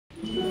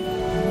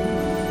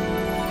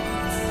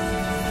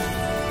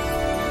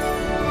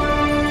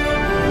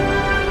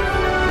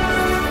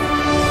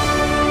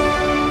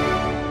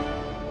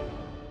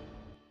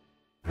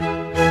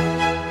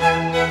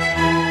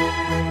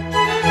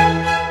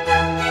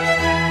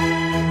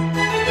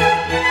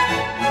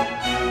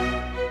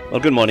Well,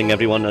 good morning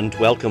everyone and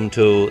welcome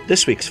to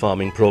this week's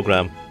farming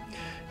programme.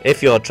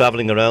 If you're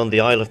travelling around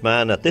the Isle of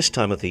Man at this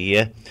time of the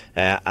year,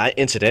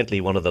 incidentally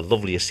one of the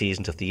loveliest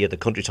seasons of the year, the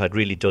countryside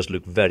really does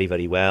look very,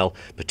 very well,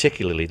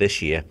 particularly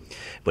this year.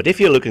 But if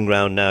you're looking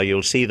around now,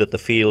 you'll see that the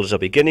fields are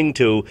beginning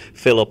to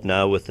fill up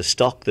now with the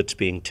stock that's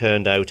being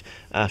turned out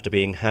after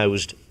being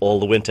housed all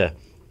the winter.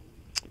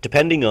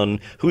 Depending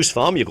on whose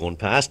farm you're going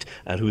past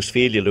and whose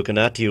field you're looking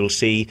at, you'll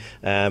see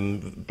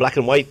black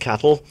and white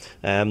cattle,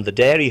 the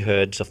dairy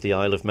herds of the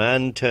Isle of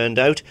Man turned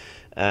out,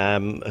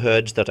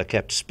 herds that are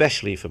kept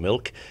specially for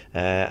milk,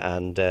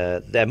 and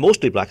they're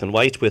mostly black and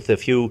white with a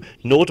few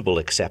notable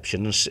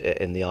exceptions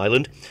in the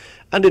island.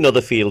 And in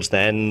other fields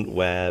then,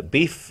 where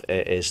beef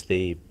is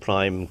the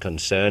prime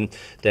concern,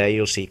 there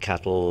you'll see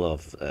cattle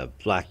of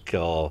black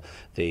or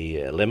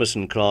the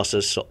Limousin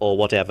crosses or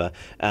whatever,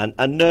 and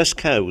nurse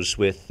cows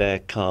with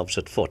calves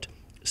at foot,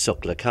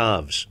 suckler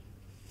calves.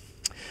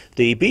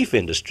 The beef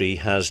industry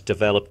has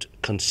developed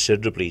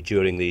considerably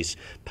during these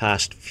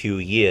past few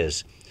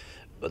years.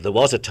 There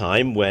was a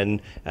time when,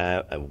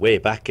 way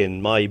back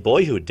in my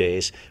boyhood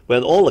days,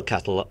 when all the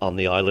cattle on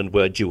the island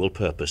were dual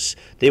purpose.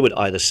 They would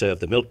either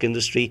serve the milk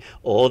industry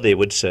or they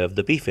would serve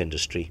the beef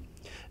industry.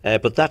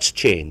 But that's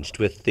changed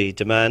with the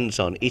demands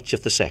on each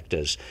of the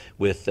sectors,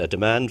 with a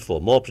demand for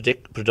more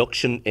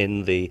production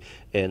in the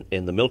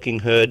milking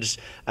herds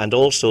and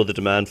also the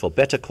demand for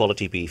better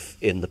quality beef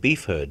in the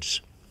beef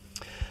herds.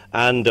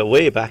 And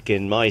way back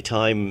in my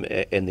time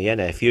in the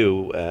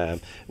NFU,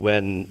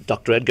 when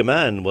Dr. Edgar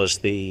Mann was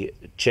the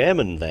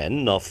chairman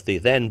then of the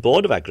then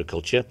Board of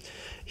Agriculture,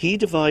 he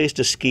devised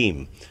a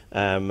scheme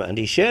and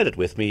he shared it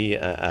with me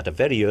at a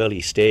very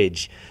early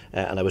stage,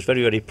 and I was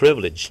very, very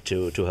privileged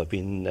to have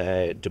been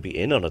to be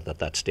in on it at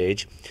that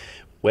stage,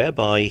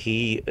 whereby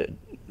he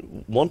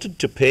wanted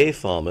to pay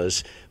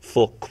farmers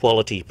for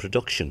quality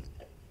production.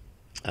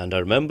 And I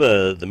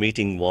remember the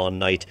meeting one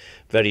night,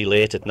 very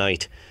late at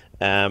night,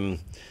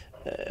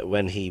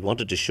 when he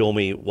wanted to show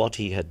me what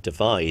he had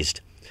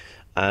devised.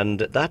 And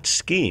that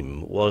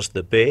scheme was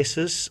the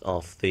basis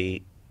of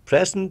the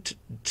present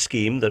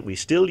scheme that we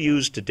still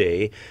use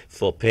today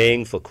for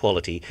paying for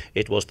quality.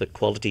 It was the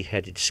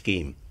quality-headed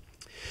scheme.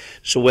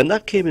 So when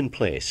that came in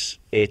place,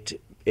 it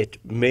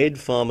made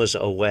farmers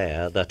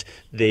aware that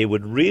they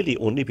would really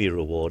only be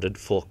rewarded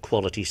for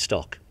quality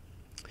stock.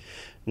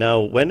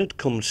 Now, when it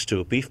comes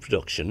to beef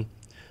production,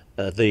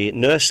 the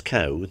nurse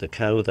cow, the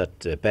cow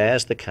that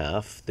bears the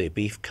calf, the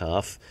beef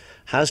calf,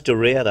 has to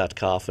rear that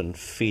calf and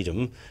feed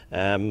him,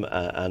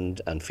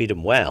 and feed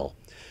him well.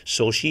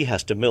 So she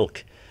has to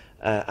milk.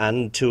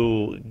 And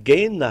to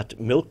gain that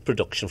milk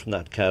production from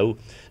that cow,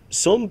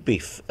 some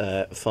beef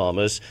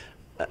farmers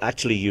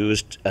actually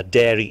used a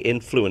dairy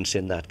influence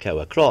in that cow,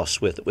 a cross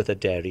with a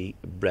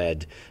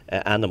dairy-bred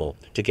animal,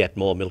 to get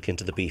more milk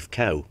into the beef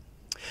cow.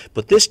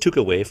 But this took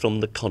away from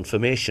the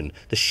conformation,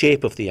 the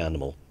shape of the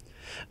animal.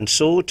 And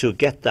so to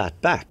get that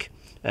back,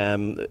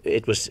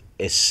 it was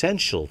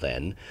essential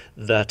then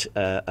that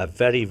a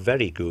very,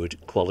 very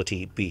good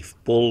quality beef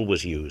bull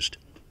was used.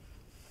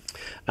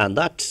 And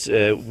that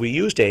we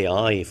used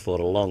AI for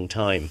a long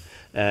time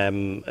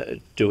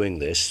doing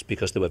this,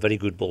 because there were very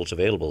good bulls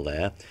available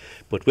there.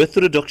 But with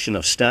the reduction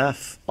of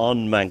staff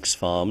on Manx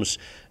farms,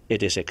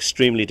 it is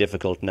extremely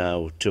difficult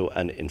now to,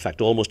 and in fact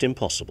almost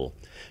impossible,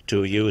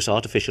 to use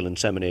artificial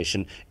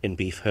insemination in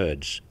beef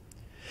herds.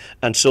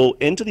 And so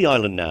into the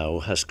island now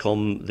has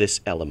come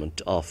this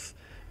element of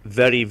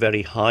very,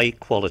 very high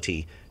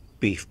quality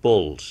beef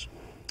bulls.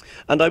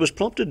 And I was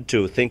prompted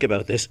to think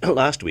about this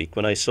last week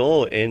when I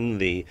saw in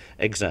the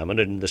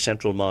Examiner, in the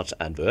Central Mart's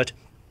advert,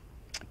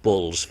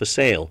 bulls for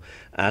sale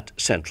at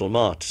Central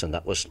Mart's, and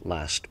that was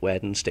last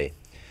Wednesday.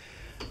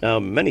 Now,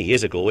 many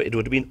years ago, it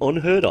would have been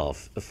unheard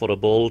of for a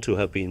bull to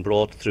have been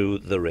brought through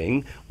the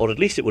ring, or at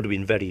least it would have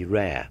been very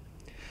rare.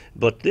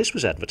 But this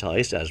was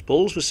advertised as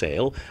bulls for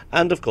sale,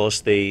 and of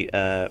course the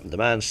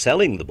man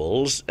selling the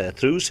bulls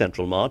through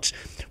Central Mart's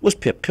was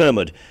Pip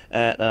Kermode.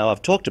 Now,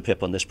 I've talked to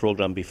Pip on this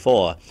programme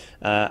before,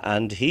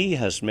 and he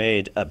has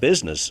made a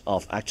business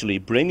of actually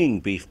bringing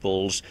beef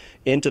bulls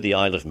into the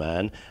Isle of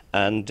Man,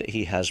 and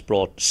he has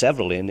brought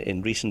several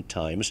in recent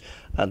times,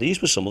 and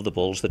these were some of the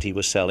bulls that he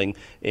was selling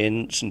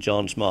in St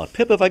John's Mart.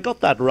 Pip, have I got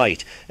that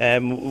right?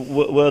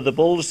 Were the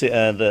bulls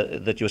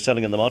that you were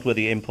selling in the Mart, were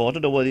they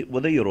imported, or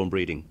were they your own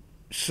breeding?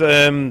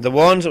 The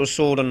ones that were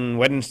sold on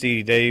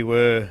Wednesday, they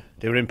were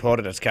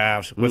imported as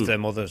calves with their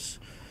mothers.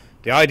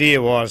 The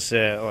idea was,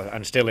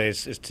 and still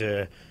is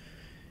to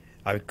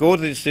I would go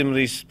to some of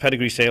these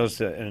pedigree sales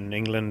in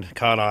England,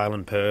 Carlisle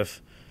and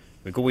Perth.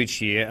 We go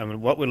each year,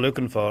 and what we're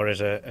looking for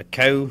is a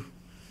cow.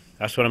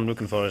 That's what I'm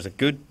looking for, is a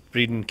good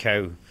breeding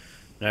cow.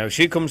 Now, if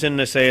she comes in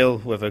the sale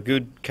with a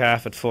good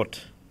calf at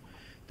foot,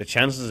 the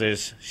chances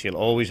is she'll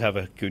always have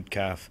a good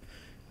calf,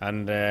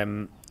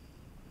 and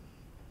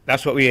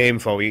that's what we aim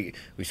for.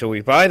 So we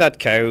buy that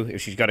cow.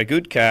 If she's got a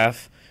good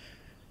calf,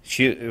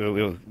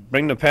 we'll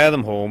bring the pair of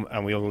them home,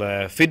 and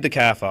we'll feed the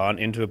calf on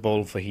into a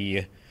bull for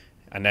here,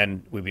 and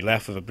then we'll be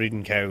left with a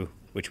breeding cow,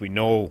 which we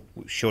know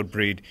should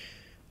breed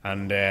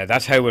and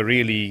that's how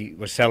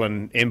we're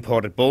selling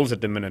imported bulls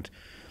at the minute.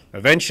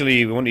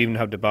 Eventually, we won't even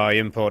have to buy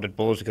imported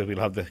bulls because we'll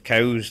have the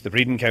cows. The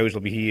breeding cows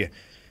will be here.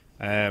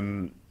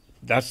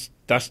 That's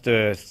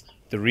the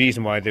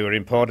reason why they were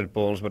imported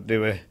bulls, but they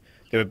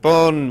were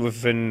born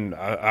within,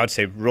 I'd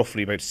say,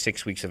 roughly about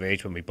 6 weeks of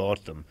age when we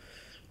bought them,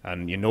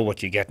 and you know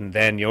what you're getting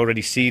then. You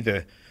already see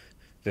the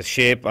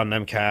shape on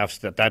them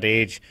calves at that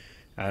age,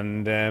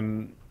 and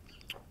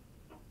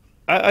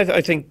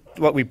I think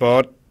what we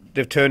bought,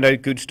 they've turned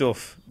out good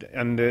stuff,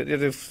 and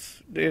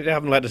they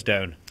haven't let us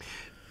down.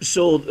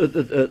 So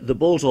the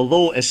bulls,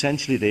 although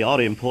essentially they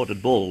are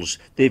imported bulls,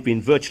 they've been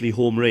virtually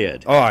home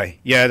reared. Oh, aye.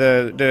 Yeah,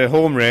 the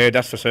home reared,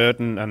 that's for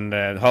certain,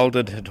 and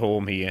halted at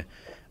home here,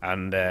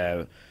 and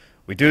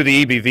we do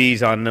the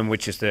EBVs on them,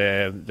 which is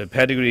the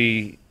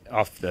pedigree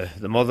of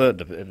the mother,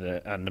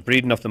 and the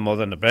breeding of the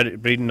mother and the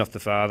breeding of the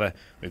father.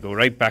 We go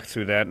right back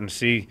through that and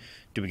see,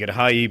 do we get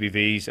high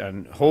EBVs,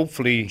 and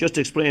hopefully... Just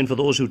explain for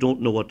those who don't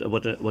know what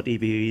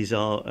EBVs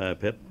are,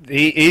 Pip.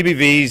 The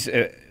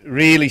EBVs,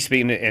 really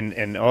speaking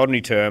in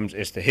ordinary terms,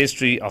 is the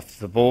history of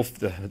both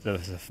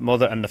the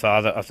mother and the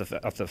father of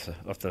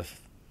the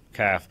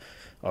calf,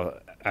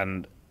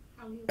 and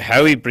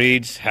how he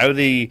breeds, how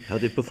they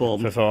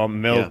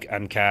perform milk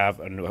and calf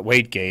and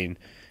weight gain.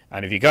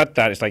 And if you got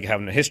that, it's like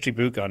having a history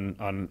book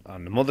on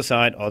the mother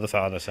side or the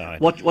father side.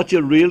 What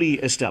you're really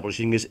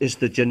establishing is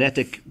the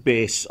genetic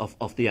base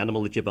of the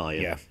animal that you're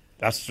buying. Yeah,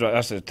 that's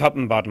the top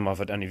and bottom of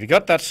it. And if you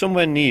got that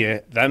somewhere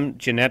near, them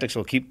genetics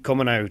will keep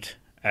coming out.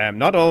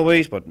 Not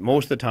always, but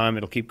most of the time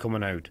it'll keep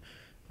coming out.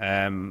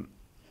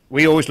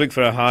 We always look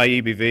for a high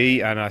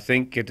EBV, and I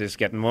think it is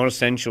getting more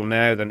essential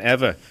now than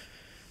ever.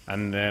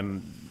 And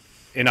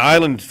in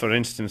Ireland, for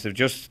instance, they've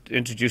just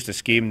introduced a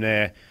scheme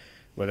there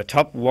where the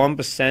top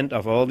 1%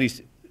 of all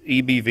these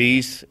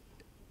EBVs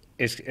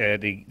is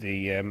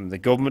the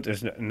government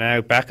is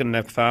now backing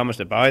the farmers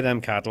to buy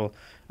them cattle,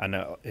 and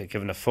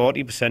giving a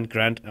 40%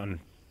 grant on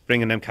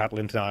bringing them cattle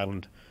into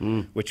Ireland,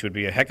 which would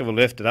be a heck of a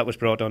lift. That was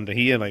brought onto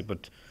here, like,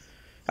 but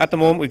at the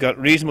moment we've got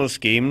reasonable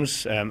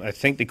schemes. I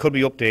think they could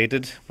be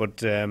updated,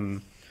 but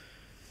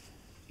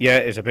yeah,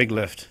 it's a big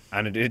lift,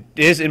 and it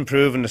is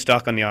improving the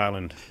stock on the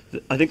island.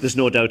 I think there's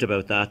no doubt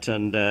about that,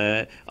 and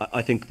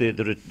I think the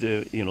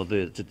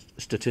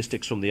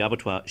statistics from the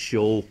abattoir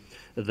show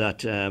that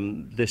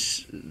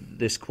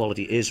this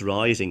quality is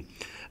rising,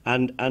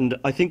 and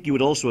I think you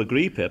would also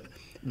agree, Pip,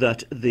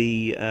 that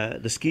the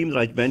scheme that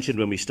I mentioned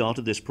when we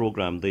started this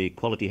programme, the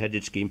quality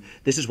headage scheme,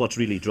 this is what's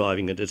really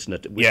driving it, isn't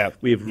it?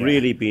 We've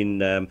really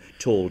been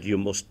told you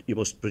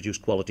must produce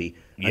quality,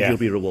 and you'll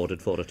be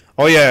rewarded for it.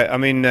 Oh yeah, I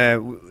mean,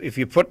 if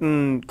you're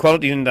putting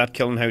quality in that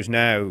kiln house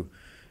now,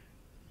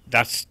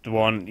 that's the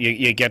one,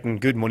 you're getting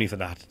good money for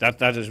that.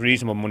 That is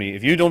reasonable money.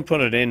 If you don't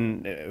put it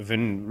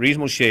in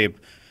reasonable shape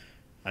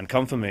and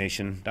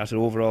conformation, that's an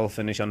overall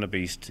finish on the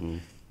beast.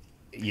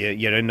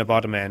 You're in the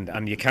bottom end,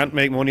 and you can't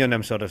make money on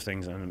them sort of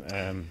things.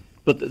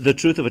 But the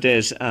truth of it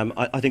is,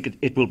 I think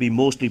it will be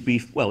mostly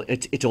beef. Well,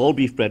 it's all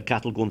beef-bred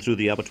cattle going through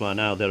the abattoir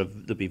now. There'll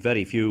be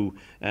very few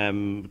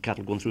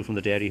cattle going through from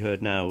the dairy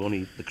herd now.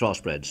 Only the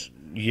crossbreds.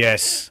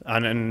 Yes,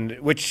 and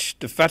which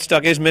the fat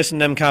stock is missing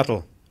them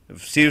cattle.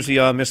 Seriously,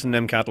 are missing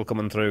them cattle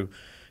coming through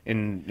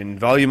in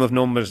volume of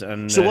numbers.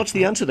 And so what's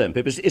the answer then,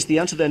 Pip? Is the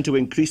answer then to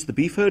increase the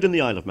beef herd in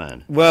the Isle of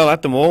Man? Well,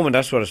 at the moment,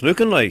 that's what it's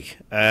looking like.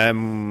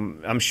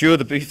 I'm sure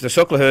the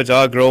suckler herds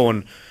are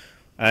growing.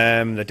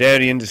 The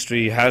dairy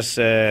industry has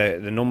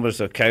the numbers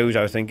of cows,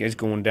 I think, is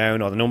going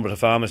down, or the numbers of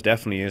farmers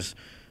definitely is.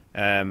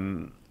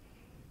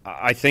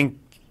 I think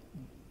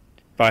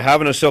by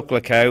having a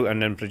suckler cow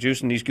and then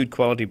producing these good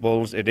quality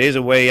bulls, it is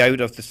a way out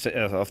of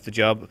the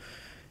job.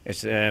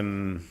 It's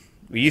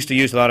we used to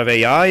use a lot of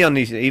AI on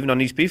these, even on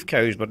these beef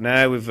cows, but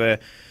now we've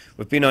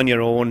been on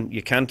your own.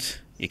 You can't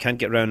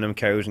get around them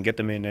cows and get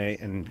them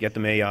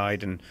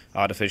AI'd and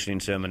artificially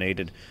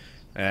inseminated.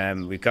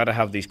 We've got to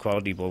have these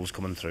quality bulls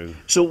coming through.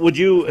 So would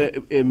you,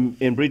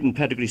 in breeding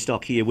pedigree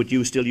stock here, would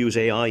you still use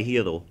AI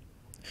here though?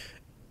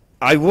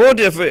 I would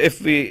if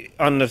we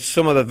on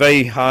some of the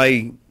very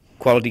high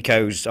quality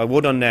cows. I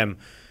would on them,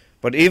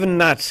 but even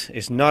that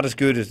is not as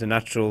good as the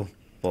natural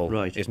bull.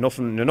 Right. It's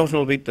nothing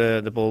will beat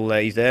the bull.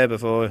 He's there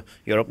before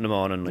you're up in the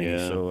morning.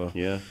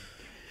 Yeah.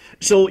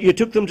 So you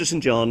took them to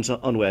St John's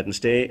on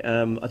Wednesday.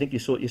 I think you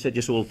said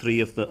you sold 3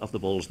 of the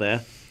bulls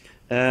there.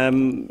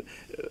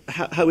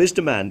 How is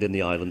demand in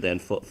the island then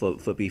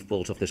for beef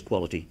bulls of this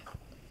quality?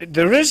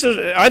 There is.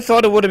 I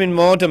thought it would have been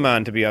more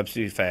demand, to be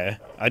absolutely fair.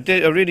 I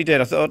really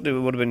did. I thought it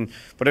would have been,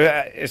 but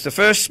it's the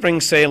first spring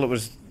sale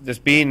there's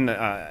been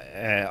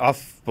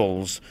off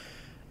bulls.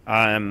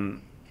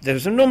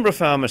 There's a number of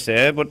farmers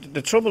there, but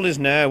the trouble is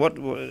now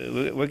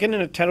we're getting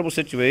in a terrible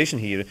situation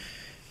here.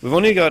 We've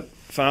only got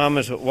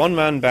farmers,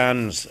 one-man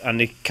bands, and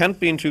they can't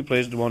be in 2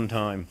 places at one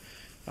time,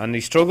 and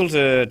they struggle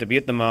to be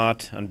at the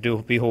mart and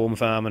be home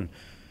farming.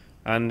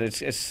 And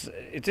it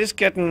is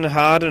getting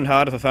harder and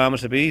harder for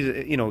farmers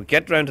to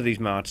get round to these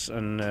marts,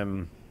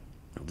 and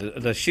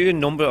the sheer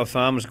number of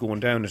farmers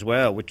going down as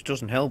well, which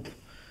doesn't help.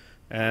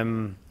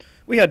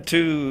 We had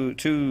two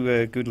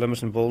good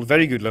Limousin bulls,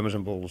 very good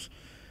Limousin bulls,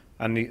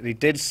 and they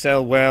did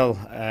sell well.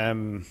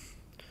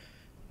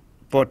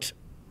 But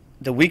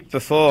the week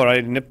before,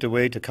 I nipped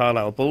away to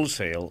Carlisle Bull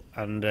Sale,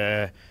 and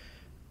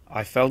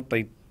I felt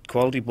like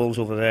quality bulls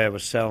over there were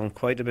selling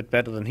quite a bit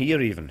better than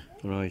here even.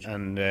 Right.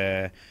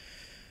 And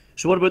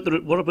so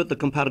what about the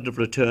comparative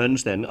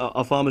returns then?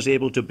 Are farmers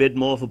able to bid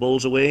more for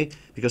bulls away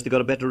because they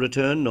got a better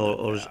return, or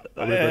are we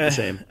about the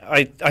same?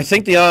 I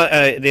think they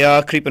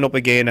are creeping up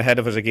again, ahead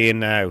of us again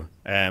now.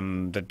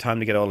 The time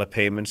to get all their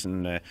payments,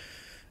 and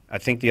I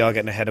think they are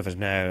getting ahead of us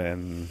now.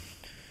 And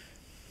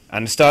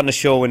it's starting to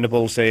show in the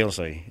bull sales.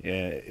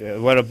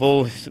 Where a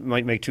bull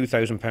might make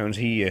 £2,000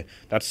 here,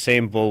 that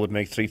same bull would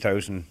make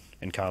 3,000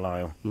 in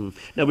Carlisle.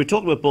 Now, we're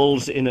talking about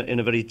bulls in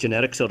a very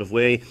generic sort of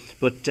way,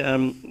 but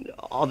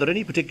are there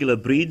any particular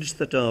breeds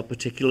that are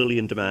particularly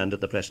in demand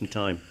at the present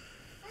time?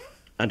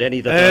 And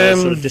any that are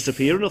sort of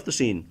disappearing off the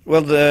scene?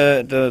 Well,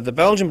 the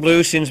Belgian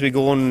Blue seems to be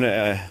going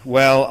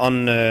well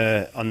on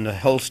the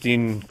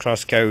Holstein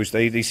cross cows.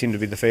 They seem to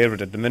be the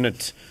favourite at the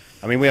minute.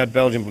 I mean, we had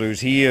Belgian Blues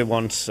here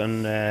once,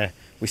 and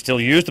we still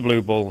use the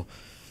Blue Bull,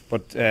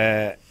 but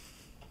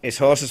it's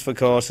horses for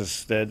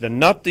courses. They're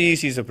not the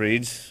easiest of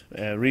breeds.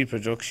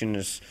 Reproduction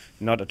is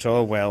not at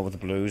all well with the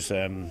Blues.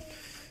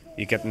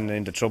 You're getting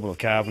into trouble with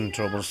calving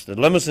troubles. The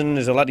Limousin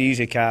is a lot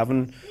easier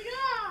calving,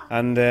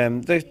 and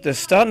they're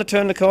starting to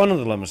turn the corner,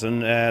 the Limousin.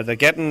 They're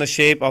getting the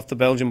shape off the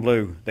Belgian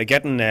Blue. They're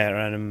getting there,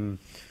 and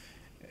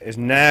is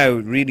now,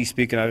 really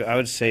speaking, I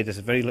would say there's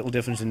a very little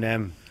difference in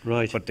them.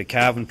 Right. But the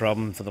calving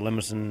problem for the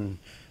Limousin,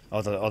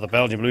 or the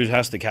Belgian Blues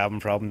has the calving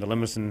problem. The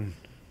Limousin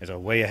is a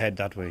way ahead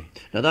that way.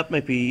 Now, that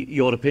might be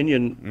your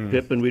opinion,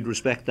 Pip, and we'd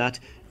respect that.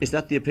 Is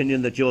that the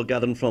opinion that you're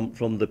gathering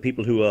from the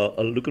people who are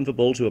looking for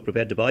bulls, who are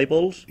prepared to buy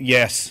bulls?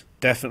 Yes,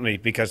 definitely,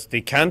 because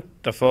they can't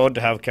afford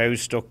to have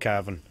cows stuck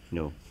calving.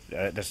 No.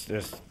 That's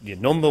your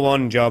number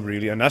one job,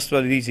 really, and that's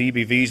why these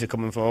EBVs are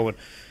coming forward.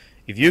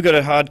 If you got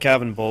a hard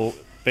calving bull,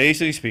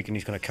 basically speaking,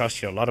 he's going to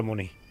cost you a lot of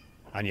money,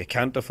 and you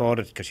can't afford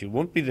it because you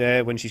won't be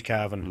there when she's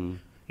calving.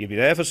 You'll be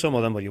there for some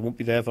of them, but you won't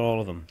be there for all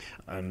of them.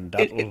 And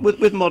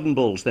with modern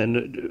bulls,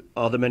 then,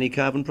 are there many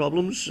calving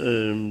problems?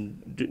 Do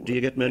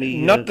you get many?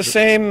 Not the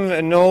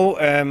same, no,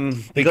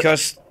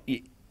 because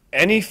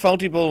any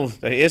faulty bull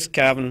that is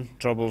calving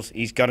troubles,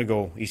 he's got to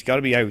go. He's got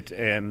to be out.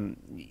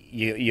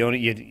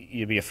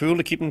 You'd be a fool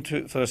to keep him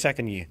for the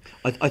second year.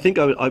 I think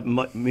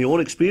my own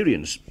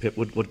experience, Pip,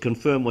 would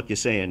confirm what you're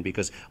saying,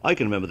 because I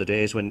can remember the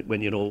days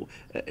when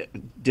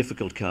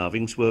difficult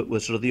calvings were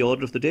sort of the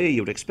order of the day.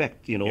 You would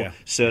expect,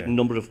 certain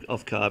number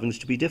of calvings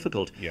to be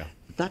difficult. Yeah.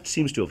 That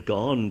seems to have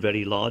gone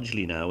very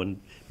largely now,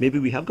 and maybe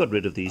we have got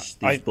rid of these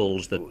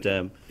bulls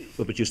that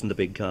were producing the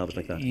big calves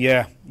like that.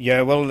 Yeah.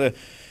 Well,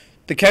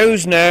 the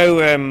cows now,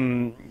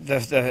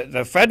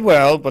 they're fed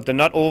well, but they're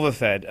not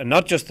overfed. And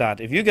not just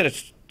that. If you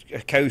get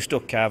a cow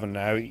stuck calving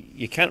now,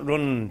 you can't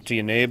run to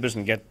your neighbours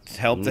and get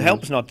help. The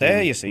help's not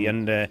there, you see.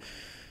 And,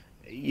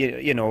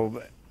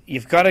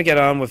 you've got to get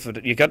on with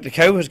it. The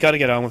cow has got to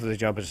get on with the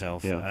job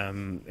herself. Yeah.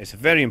 It's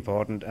very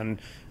important. And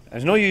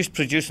there's no use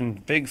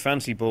producing big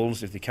fancy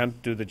bulls if they can't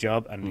do the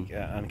job and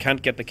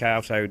can't get the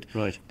calves out.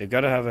 Right. They've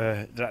got to have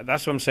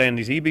that's what I'm saying.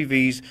 These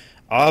EBVs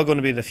are going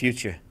to be the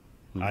future.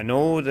 I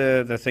know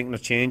they're thinking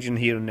of changing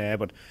here and there,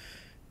 but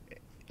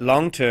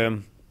long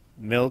term,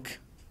 milk,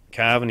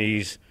 calving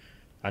ease,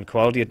 and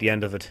quality at the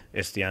end of it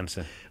is the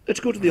answer. Let's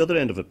go to the other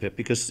end of it, Pip,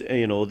 because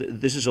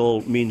this is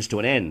all means to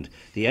an end.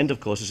 The end,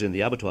 of course, is in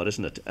the abattoir,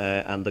 isn't it?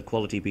 And the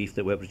quality beef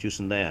that we're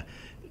producing there.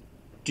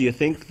 Do you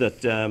think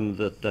that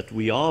that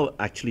we are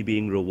actually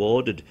being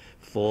rewarded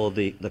for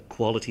the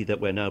quality that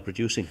we're now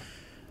producing?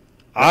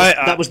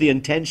 That was the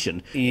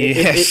intention.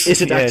 Yes.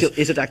 Is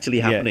it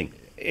actually happening?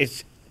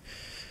 It's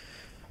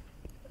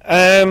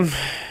on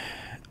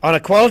a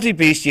quality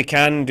beast, you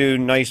do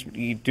nice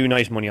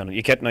money on it.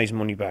 You get nice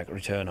money back,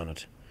 return on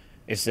it.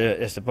 It's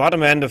the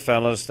bottom end of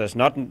fellas that's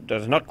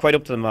not quite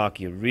up to the mark.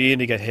 You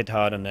really get hit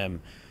hard on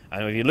them.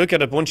 And if you look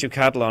at a bunch of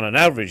cattle on an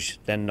average,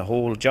 then the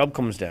whole job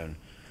comes down.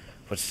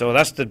 But so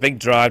that's the big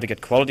drive, to get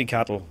quality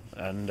cattle.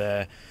 And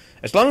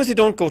as long as they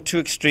don't go too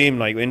extreme,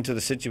 like into the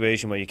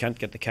situation where you can't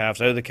get the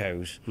calves out of the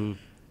cows.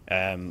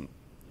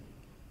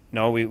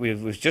 No,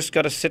 we've just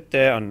got to sit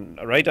there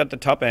right at the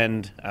top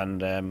end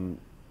and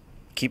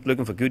keep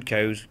looking for good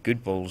cows,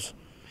 good bulls.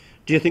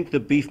 Do you think the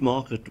beef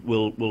market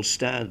will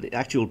stand, the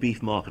actual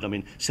beef market, I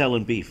mean,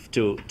 selling beef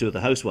to the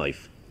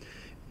housewife,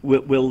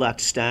 will that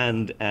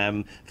stand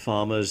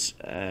farmers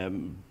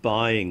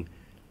buying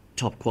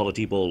top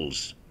quality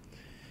bulls?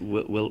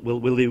 Will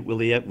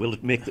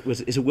it make?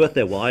 Is it worth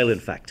their while? In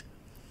fact.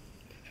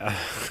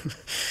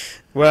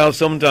 Well,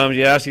 sometimes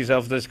you ask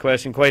yourself this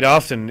question quite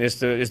often: is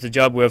the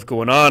job worth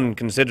going on?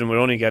 Considering we're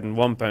only getting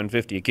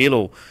 £1.50 a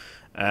kilo.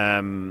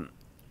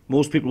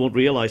 Most people won't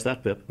realise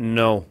that, Pip.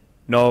 No.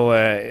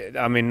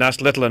 I mean,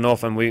 that's little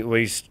enough, and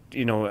we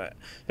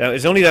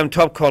it's only them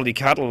top quality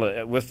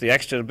cattle with the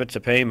extra bits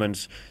of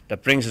payments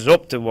that brings us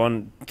up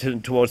towards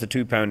the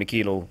 £2 a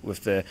kilo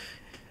with the.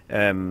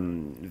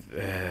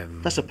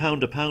 That's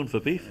 £1 a pound for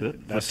beef.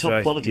 That's for top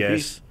right, quality yes.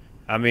 beef.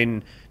 I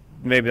mean,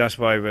 maybe that's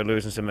why we're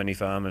losing so many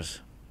farmers.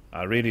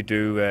 I really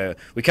do.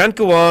 We can't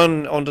go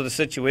on under the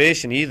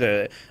situation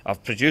either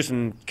of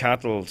producing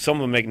cattle. Some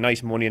will make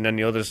nice money and then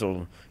the others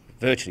will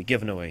virtually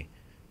given away,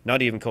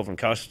 not even covering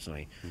costs.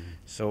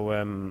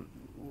 So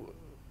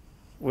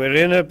we're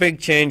in a big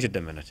change at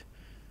the minute.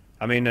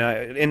 I mean,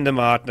 in the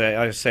mart,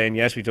 I was saying,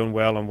 yes, we've done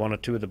well on 1 or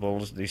 2 of the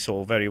bulls. They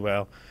sold very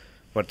well.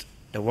 But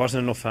there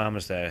wasn't enough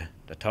farmers there.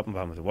 The top and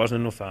bottom, there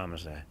wasn't enough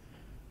farmers there.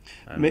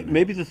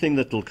 Maybe the thing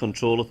that will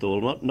control it, though,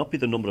 will not be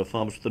the number of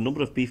farmers, but the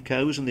number of beef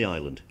cows in the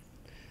island.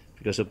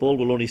 Because a bull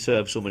will only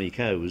serve so many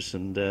cows,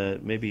 and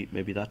maybe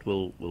that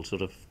will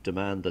sort of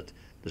demand that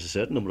there's a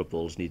certain number of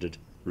bulls needed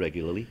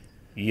regularly.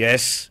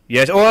 Yes.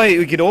 Oh,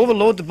 we could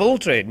overload the bull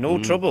trade, no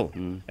trouble.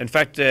 In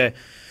fact, they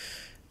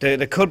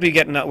could be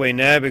getting that way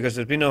now because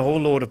there's been a whole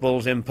load of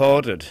bulls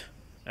imported,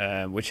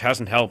 which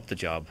hasn't helped the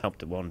job,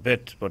 helped it one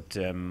bit. But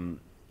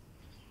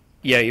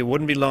yeah, it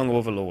wouldn't be long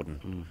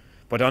overloading.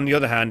 But on the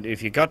other hand,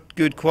 if you got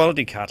good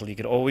quality cattle, you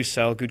could always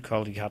sell good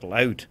quality cattle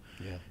out.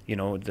 Yeah. You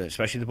know,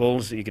 especially the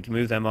bulls, you could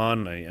move them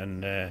on,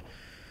 and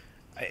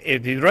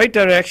it'd be the right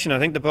direction. I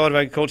think the Board of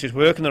Agriculture is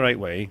working the right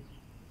way.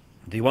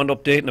 They want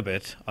updating a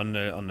bit on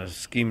the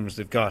schemes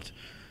they've got.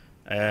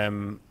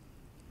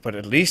 But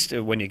at least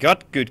when you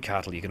got good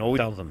cattle, you can always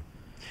sell them.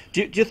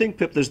 Do you think,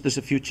 Pip, there's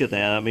a future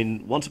there? I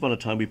mean, once upon a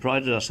time we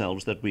prided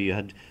ourselves that we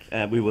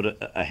were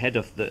ahead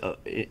of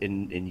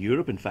in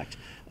Europe, in fact,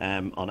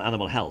 on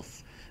animal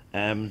health.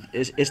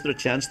 Is there a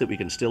chance that we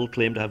can still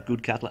claim to have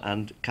good cattle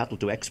and cattle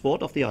to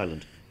export off the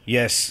island?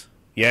 Yes.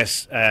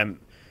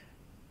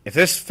 If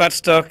this fat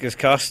stock is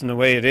costing the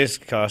way it is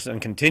costing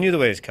and continue the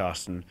way it's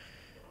costing,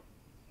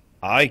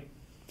 I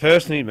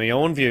personally, my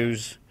own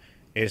views,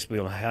 is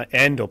we'll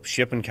end up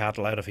shipping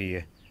cattle out of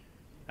here.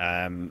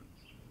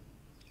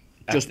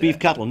 Just beef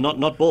cattle,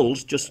 not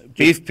bulls. Just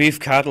beef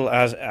cattle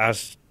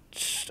as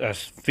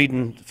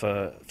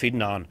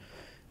feeding on.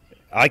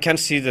 I can't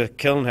see the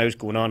kiln house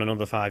going on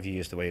another 5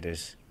 years the way it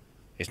is.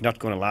 It's not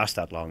going to last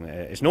that long.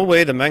 There's no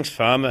way the Manx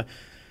farmer.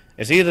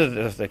 It's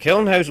either the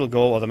kiln house will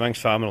go or the Manx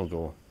farmer will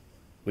go.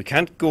 We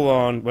can't go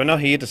on. We're not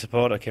here to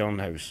support a kiln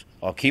house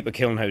or keep a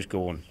kiln house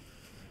going.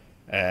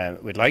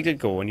 We'd like it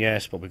going,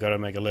 yes, but we've got to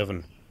make a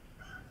living.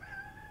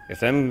 If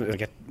them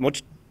get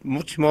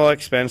much more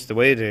expense the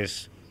way it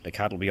is, the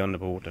cattle will be on the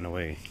boat and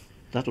away.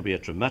 That'll be a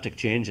dramatic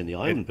change in the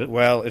island, Pip.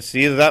 Well, it's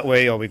either that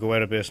way or we go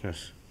out of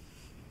business.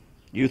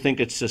 You think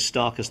it's as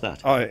stark as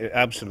that? Oh,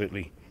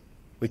 absolutely.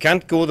 We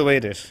can't go the way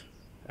it is,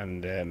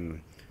 and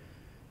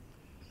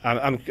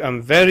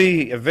I'm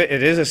very.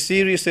 It is a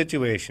serious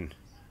situation,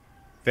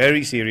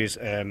 very serious.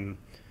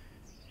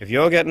 If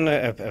you're getting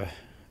a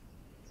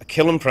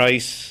killing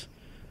price,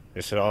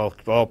 it's all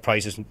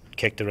prices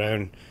kicked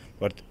around,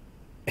 but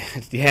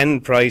the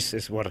end price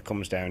is what it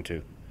comes down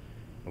to.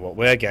 And what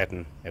we're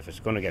getting, if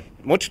it's going to get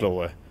much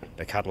lower,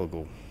 the cattle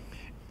will go.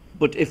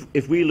 But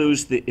if we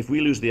lose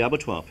the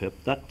abattoir, Pip,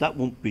 that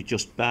won't be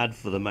just bad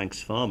for the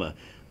Manx farmer.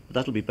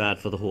 That'll be bad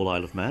for the whole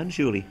Isle of Man,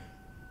 surely.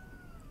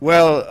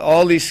 Well,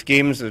 all these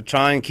schemes that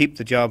try and keep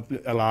the job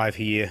alive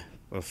here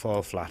will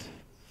fall flat.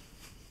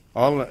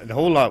 The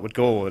whole lot would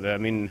go. I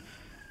mean,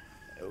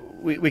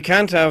 we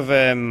can't have.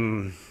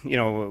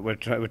 We're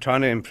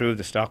trying to improve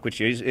the stock, which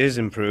is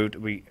improved.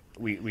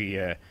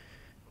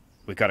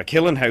 We've got a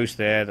killing house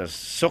there that's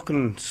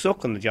sucking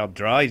the job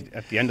dry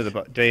at the end of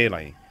the day,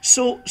 like.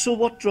 So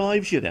what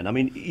drives you then? I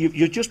mean,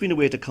 you've just been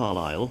away to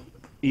Carlisle.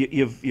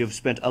 You've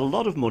spent a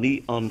lot of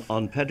money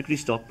on pedigree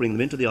stock, bringing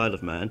them into the Isle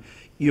of Man.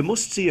 You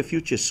must see a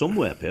future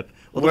somewhere, Pip.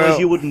 Otherwise,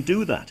 you wouldn't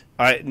do that.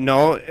 I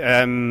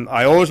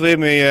always leave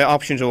my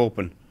options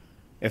open.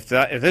 If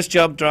this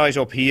job dries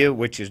up here,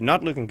 which is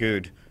not looking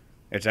good,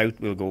 it's out.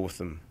 We'll go with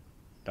them.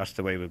 That's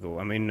the way we'll go.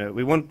 I mean,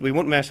 we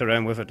won't mess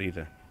around with it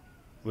either.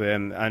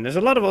 And there's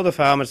a lot of other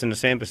farmers in the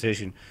same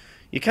position.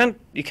 You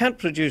can't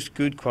produce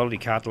good quality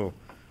cattle.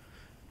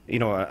 You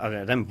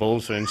know, them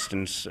bulls, for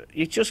instance.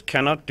 You just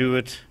cannot do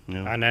it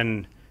and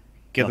then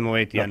give them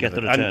away at the end of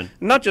it. And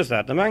not just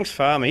that, the Manx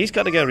farmer, he's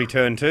got to get a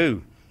return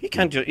too. He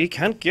can't give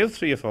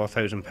 £3,000 or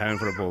 £4,000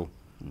 for a bull.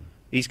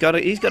 He's got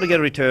to get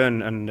a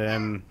return.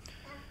 And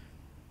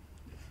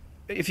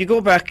if you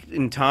go back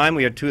in time,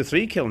 we had 2 or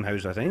 3 kiln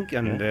houses, I think,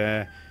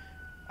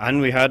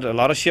 and we had a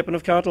lot of shipping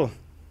of cattle.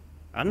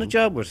 And the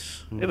job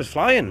was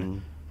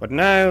flying, but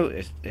now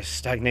it's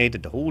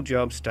stagnated. The whole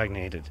job's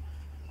stagnated,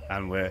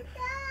 and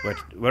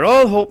we're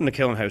all hoping the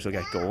kiln house will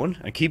get going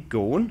and keep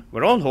going.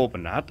 We're all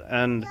hoping that,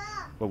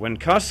 but when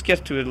costs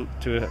get to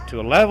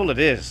a level it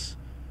is,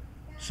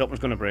 something's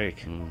going to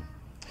break.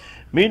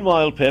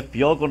 Meanwhile, Pip,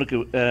 you're going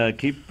to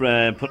keep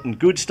putting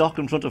good stock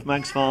in front of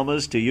Manx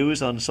farmers to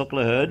use on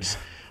suckler herds.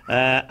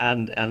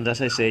 And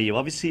as I say, you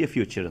obviously see a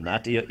future in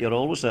that. You're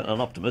always an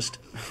optimist,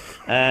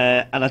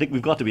 and I think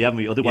we've got to be, haven't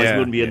we? Otherwise, we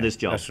wouldn't be in this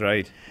job. That's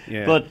right.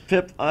 Yeah. But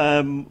Pip,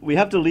 we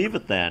have to leave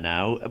it there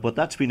now. But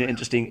that's been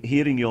interesting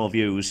hearing your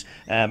views.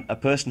 A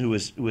person who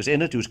was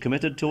in it, who's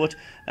committed to it,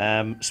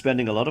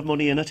 spending a lot of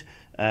money in it,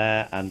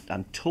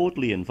 and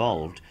totally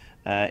involved.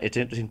 It's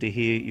interesting to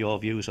hear your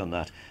views on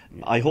that.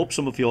 I hope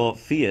some of your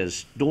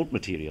fears don't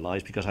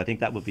materialise, because I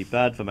think that would be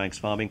bad for Manx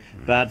farming,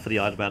 bad for the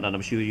Isle of Man, and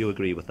I'm sure you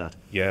agree with that.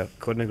 Yeah,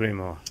 couldn't agree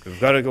more. We've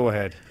got to go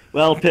ahead.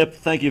 Well, Pip,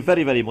 thank you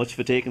very, very much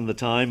for taking the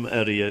time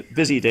out of your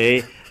busy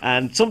day,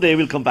 and someday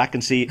we'll come back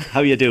and see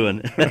how you're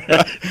doing.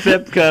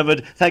 Pip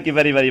Kermode, thank you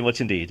very, very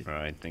much indeed. All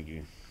right, thank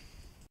you.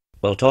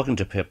 Well, talking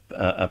to Pip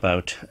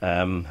about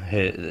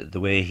the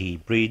way he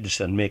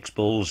breeds and makes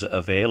bulls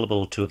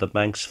available to the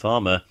Manx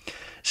farmer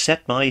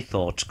set my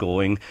thoughts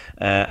going,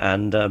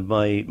 and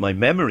my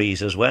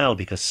memories as well,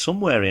 because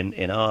somewhere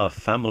in our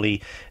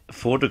family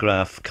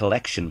photograph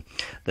collection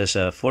there's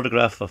a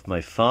photograph of my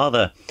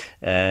father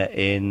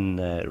in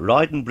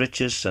riding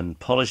breeches and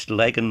polished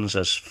leggings,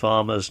 as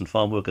farmers and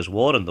farm workers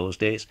wore in those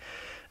days,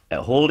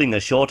 holding a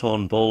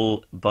shorthorn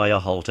bull by a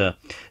halter,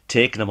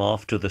 taking him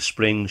off to the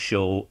spring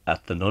show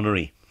at the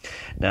nunnery.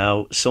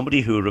 Now,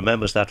 somebody who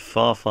remembers that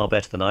far, far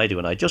better than I do,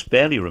 and I just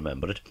barely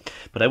remember it,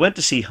 but I went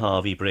to see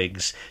Harvey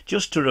Briggs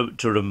just to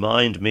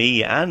remind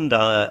me and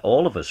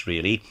all of us,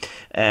 really,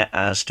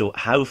 as to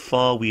how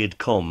far we had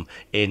come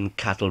in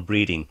cattle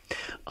breeding.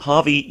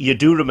 Harvey, you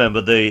do remember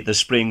the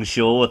spring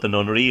show at the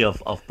nunnery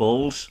of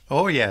bulls?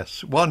 Oh,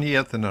 yes. 1 year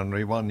at the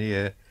nunnery, 1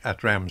 year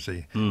at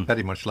Ramsey,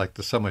 very much like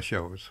the summer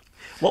shows.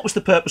 What was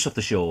the purpose of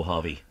the show,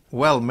 Harvey?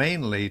 Well,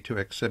 mainly to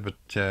exhibit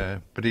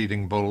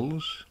breeding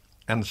bulls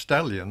and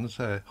stallions,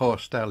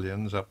 horse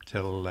stallions, up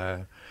till,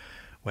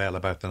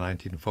 about the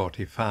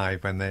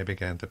 1945, when they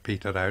began to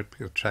peter out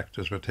because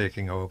tractors were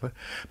taking over,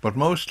 but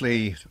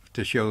mostly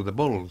to show the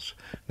bulls.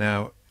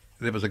 Now,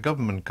 there was a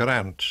government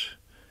grant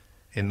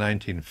in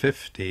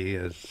 1950,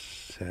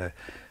 as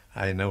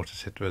I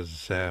noticed it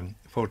was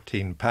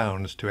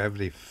 £14 to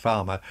every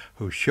farmer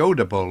who showed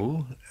a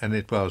bull, and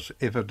it was,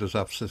 if it was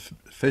of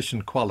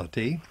sufficient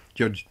quality,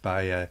 judged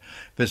by a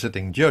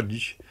visiting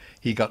judge,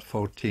 he got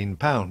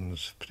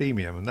 £14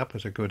 premium, and that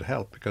was a good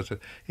help, because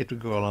it would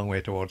go a long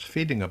way towards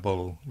feeding a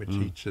bull, which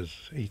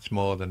eats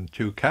more than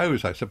 2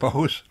 cows, I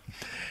suppose.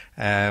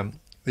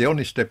 The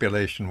only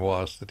stipulation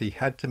was that he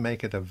had to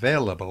make it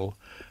available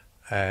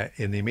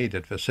in the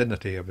immediate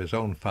vicinity of his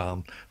own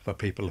farm for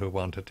people who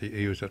wanted to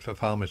use it, for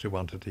farmers who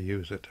wanted to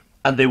use it.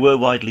 And they were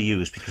widely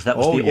used, because that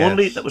was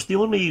the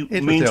only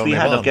means we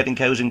had of getting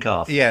cows in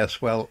calf.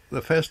 Yes, well,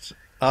 the first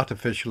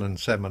artificial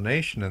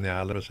insemination in the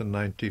island was in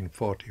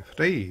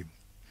 1943,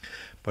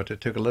 but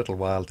it took a little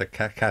while to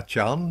catch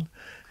on.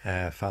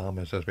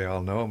 Farmers, as we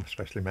all know,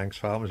 especially Manx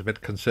farmers, are a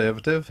bit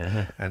conservative,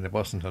 and it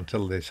wasn't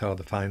until they saw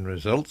the fine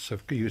results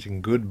of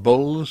using good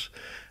bulls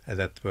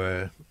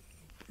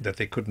that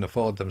they couldn't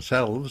afford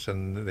themselves,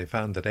 and they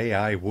found that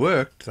AI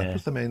worked. That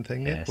was the main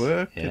thing. It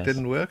worked. It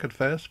didn't work at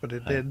first, but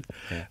it did.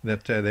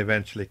 That they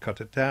eventually cut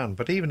it down.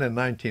 But even in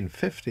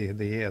 1950,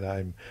 the year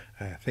I'm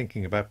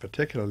thinking about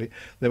particularly,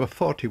 there were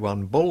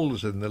 41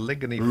 bulls in the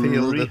Ligony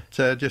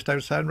field just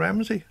outside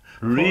Ramsey.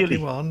 Really?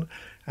 41.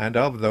 And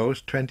of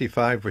those,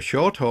 25 were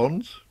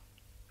shorthorns.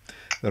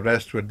 The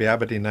rest would be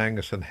Aberdeen,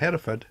 Angus and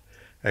Hereford,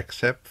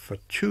 except for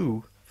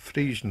 2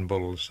 Frisian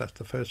bulls. That's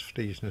the first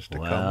Frisians to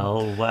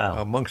come. Wow.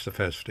 Amongst the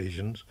first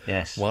Frisians.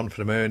 Yes. One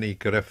from Ernie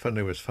Griffin,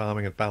 who was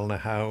farming at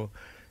Balnahow,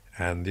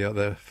 and the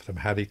other from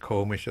Harry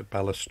Comish at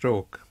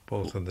Ballastroke,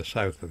 both in the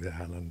south of the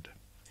island.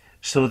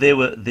 So they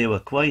were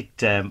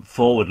quite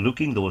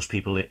forward-looking, those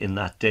people in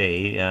that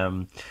day,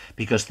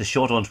 because the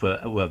shorthorns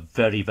were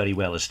very, very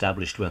well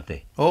established, weren't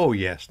they? Oh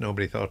yes,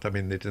 nobody thought. I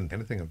mean, they didn't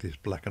anything of these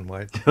black and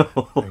white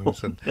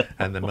things,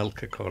 and the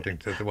milk, according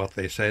to what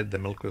they said, the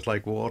milk was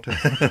like water.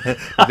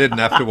 They didn't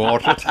have to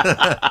water it.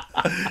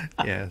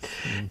 Yes.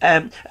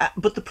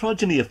 But the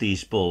progeny of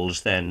these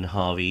bulls, then,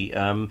 Harvey,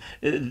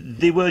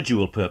 they were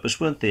dual purpose,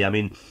 weren't they? I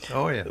mean,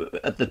 oh yeah.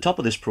 At the top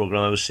of this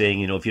programme, I was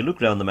saying, if you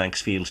look around the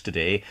Manx fields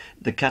today,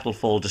 the cattle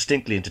fall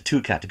distinctly into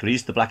 2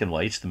 categories: the black and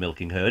whites, the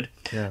milking herd,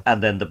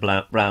 and then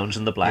the browns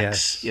and the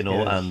blacks,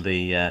 and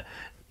the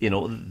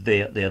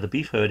they are the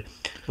beef herd.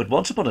 But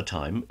once upon a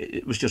time,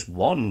 it was just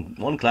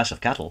one class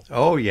of cattle.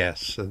 Oh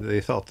yes,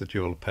 they thought the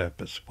dual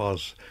purpose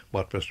was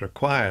what was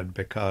required,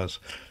 because,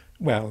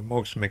 well,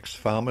 most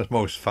farmers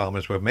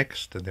were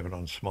mixed, and they were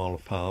on small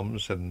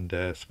farms, and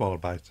small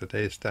by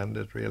today's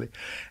standard, really,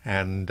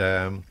 and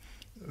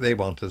they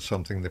wanted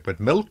something that would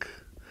milk,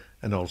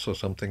 and also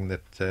something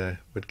that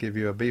would give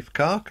you a beef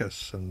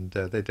carcass, and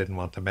they didn't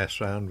want to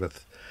mess around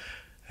with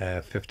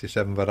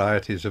 57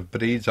 varieties of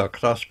breeds or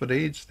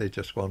crossbreeds. They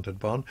just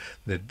wanted one.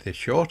 The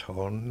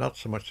shorthorn, not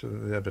so much,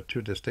 there were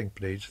 2 distinct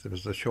breeds. There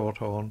was the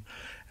shorthorn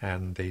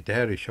and the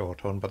dairy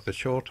shorthorn, but the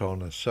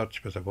shorthorn as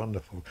such was a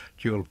wonderful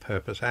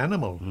dual-purpose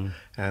animal,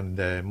 and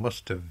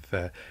must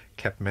have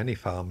kept many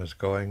farmers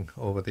going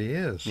over the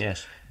years.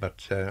 Yes.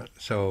 But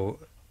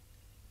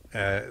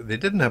they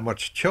didn't have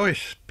much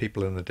choice,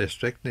 people in the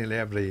district. Nearly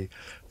every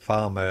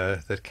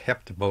farmer that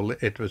kept a bull,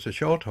 it was a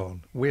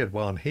shorthorn. We had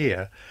one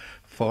here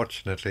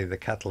fortunately the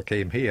cattle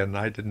came here and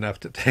I didn't have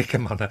to take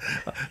them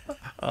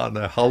on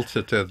a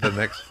halter to the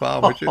next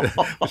farm, which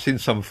we've seen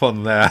some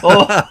fun there.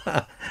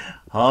 Oh,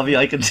 Harvey,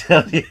 I can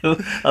tell you,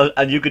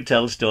 and you can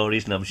tell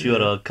stories, and I'm sure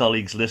our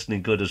colleagues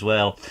listening could as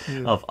well,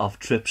 of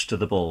trips to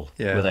the bull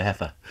with a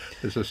heifer.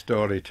 There's a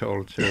story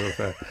told too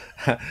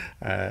of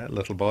a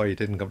little boy. He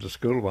didn't come to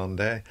school one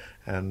day,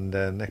 and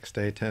next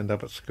day he turned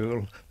up at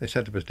school. They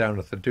said he was down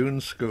at the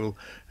Dunes School,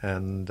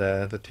 and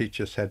the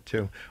teacher said to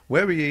him,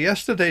 "Where were you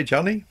yesterday,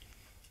 Johnny?"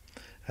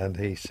 And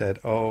he said,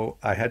 "Oh,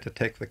 I had to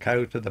take the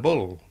cow to the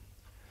bull."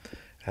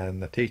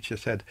 And the teacher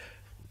said,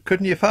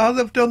 "Couldn't your father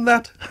have done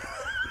that?"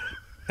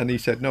 And he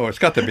said, "No, it's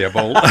got to be a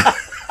bull."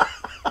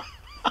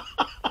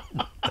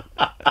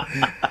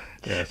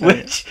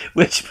 Yes,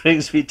 which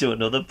brings me to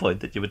another point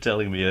that you were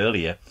telling me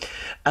earlier.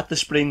 At the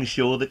spring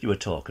show that you were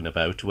talking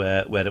about,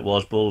 where it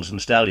was bulls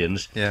and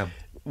stallions,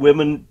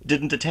 women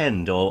didn't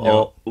attend,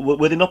 or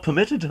were they not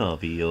permitted,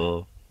 Harvey?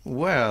 Or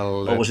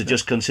was it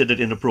just considered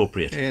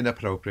inappropriate?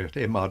 Inappropriate,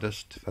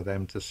 immodest for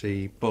them to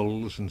see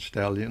bulls and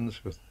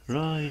stallions with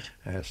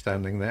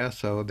standing there.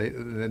 So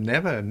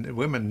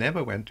women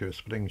never went to a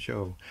spring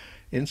show.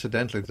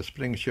 Incidentally, the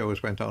spring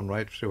shows went on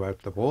right throughout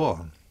the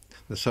war.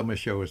 The summer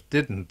shows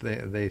didn't,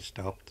 they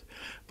stopped,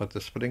 but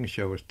the spring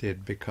shows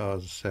did,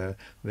 because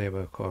they were,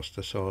 of course,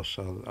 the source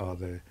or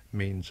the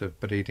means of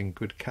breeding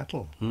good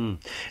cattle.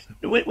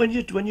 When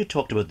you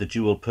talked about the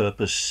dual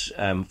purpose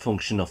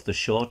function of the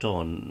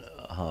shorthorn,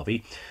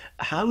 Harvey,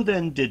 how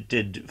then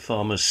did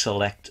farmers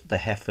select the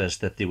heifers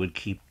that they would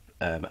keep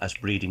as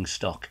breeding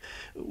stock?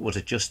 Was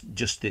it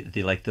just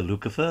they like the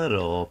look of her,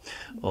 or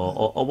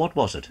what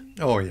was it?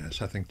 Oh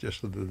yes, I think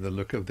just the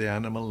look of the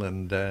animal,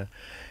 and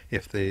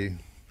if a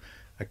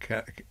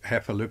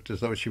heifer looked as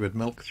though she would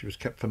milk, she was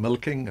kept for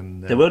milking.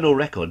 And there were no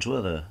records,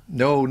 were there?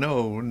 No.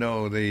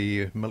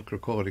 The milk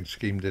recording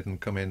scheme didn't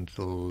come in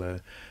till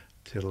late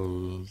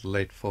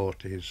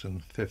 40s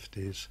and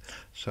 50s,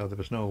 so there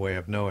was no way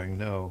of knowing.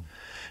 No.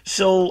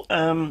 So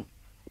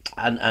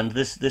and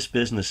this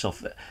business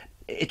of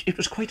it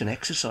was quite an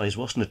exercise,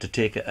 wasn't it, to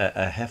take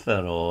a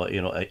heifer, or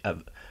a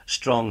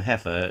strong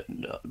heifer,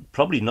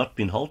 probably not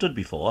been haltered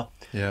before,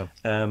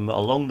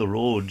 along the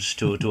roads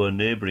to a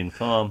neighbouring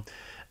farm.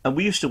 And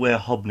we used to wear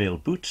hobnail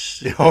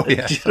boots. Oh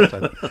yes,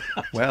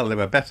 well, they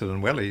were better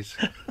than wellies.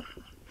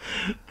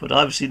 But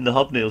I've seen the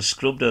hobnails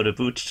scrubbed out of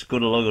boots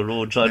going along a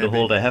road trying to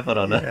hold a heifer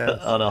on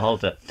a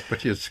halter.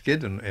 But you'd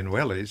skid in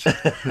wellies.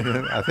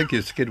 I think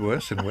you'd skid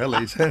worse in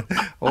wellies.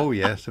 Oh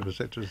yes, it was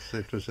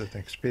an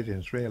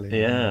experience, really.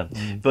 Yeah.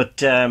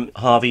 But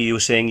Harvey, you were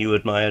saying you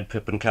admired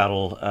Pip and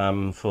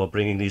Carol for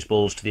bringing these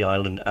bulls to the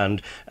island,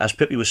 and as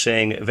Pippi was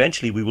saying,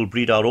 eventually we will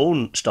breed our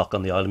own stock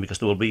on the island, because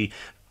there will be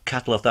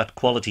cattle of that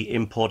quality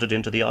imported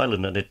into the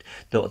island, and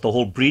the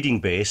whole breeding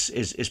base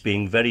is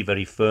being very,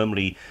 very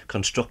firmly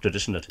constructed,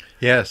 isn't it?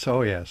 Yes,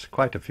 oh yes,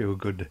 quite a few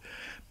good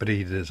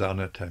breeders on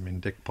it. I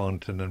mean, Dick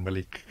Ponton and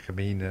Willie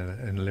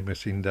Camina in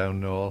Limousin down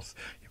north.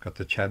 You've got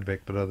the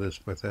Chadwick brothers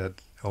with their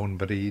own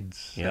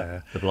breeds.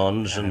 Yeah, the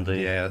blondes and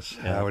the...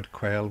 Howard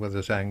Quayle with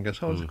his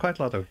Angus. Oh, there's quite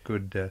a lot of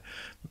good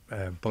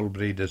bull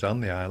breeders on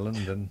the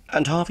island.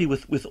 And Harvey,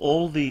 with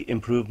all the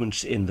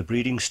improvements in the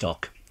breeding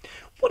stock,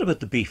 what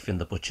about the beef in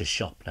the butcher's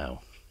shop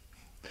now?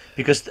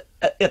 Because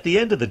at the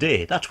end of the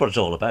day, that's what it's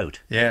all about.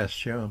 Yes,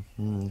 sure.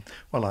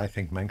 Well, I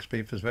think Manx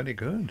beef is very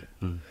good.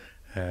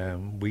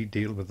 We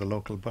deal with the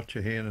local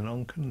butcher here in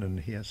Onken,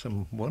 and he has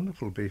some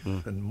wonderful beef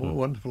and more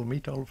wonderful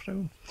meat all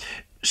through.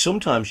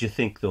 Sometimes you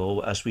think, though,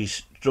 as we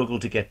struggle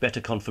to get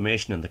better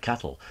conformation in the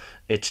cattle,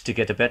 it's to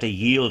get a better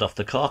yield off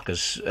the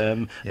carcass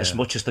as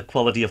much as the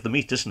quality of the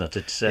meat, isn't it?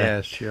 It's,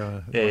 yes,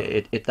 sure.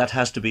 That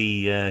has to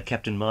be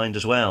kept in mind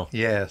as well.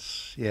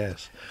 Yes.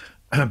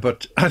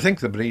 But I think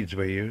the breeds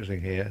we're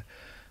using here,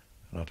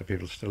 a lot of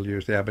people still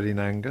use the Aberdeen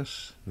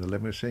Angus, the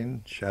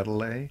Limousin,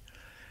 Chatelet,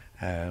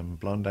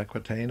 Blonde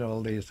Aquitaine,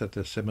 all these that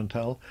are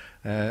Simmental.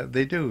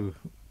 They do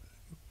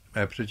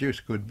produce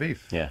good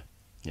beef. Yeah.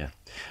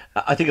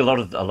 I think a lot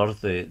of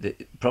the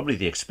probably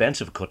the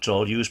expensive cuts are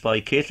all used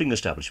by catering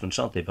establishments,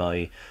 aren't they?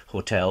 By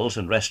hotels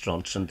and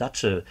restaurants, and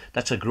that's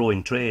a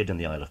growing trade in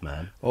the Isle of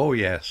Man. Oh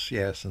yes,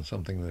 and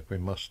something that we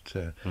must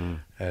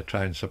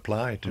try and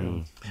supply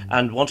to.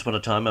 And once upon a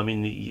time, I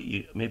mean,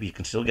 maybe you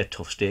can still get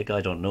tough steak.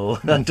 I don't know.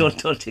 I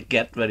don't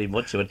get very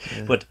much of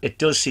it, but it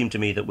does seem to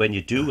me that when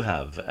you do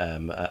have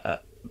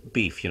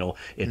beef,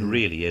 it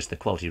really is, the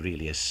quality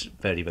really is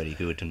very, very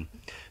good, and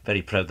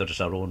very proud that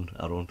it's our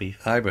own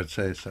beef. I would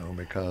say so,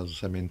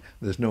 because I mean,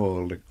 there's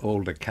no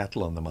older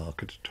cattle on the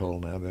market at all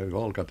now. They've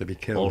all got to be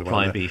killed. All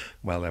prime beef.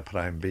 Well, they're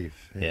prime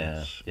beef.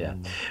 Yes. Yeah.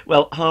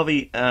 Well,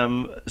 Harvey,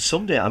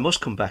 someday I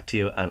must come back to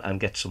you and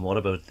get some more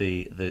about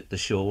the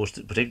shows,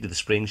 particularly the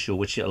spring show,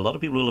 which a lot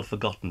of people will have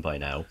forgotten by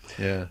now.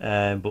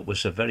 Yeah. But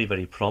was a very,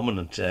 very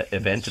prominent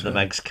event in the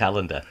Manx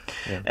calendar.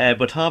 Yeah.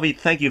 But Harvey,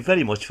 thank you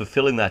very much for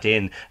filling that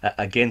in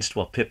against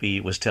what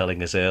Pippi was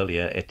telling us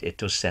earlier. It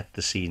does set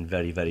the scene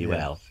very, very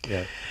well.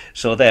 Yeah.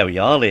 So there we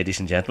are, ladies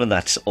and gentlemen.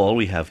 That's all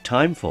we have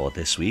time for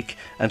this week.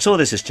 And so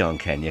this is John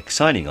Kennaugh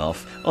signing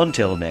off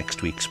until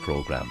next week's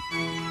programme.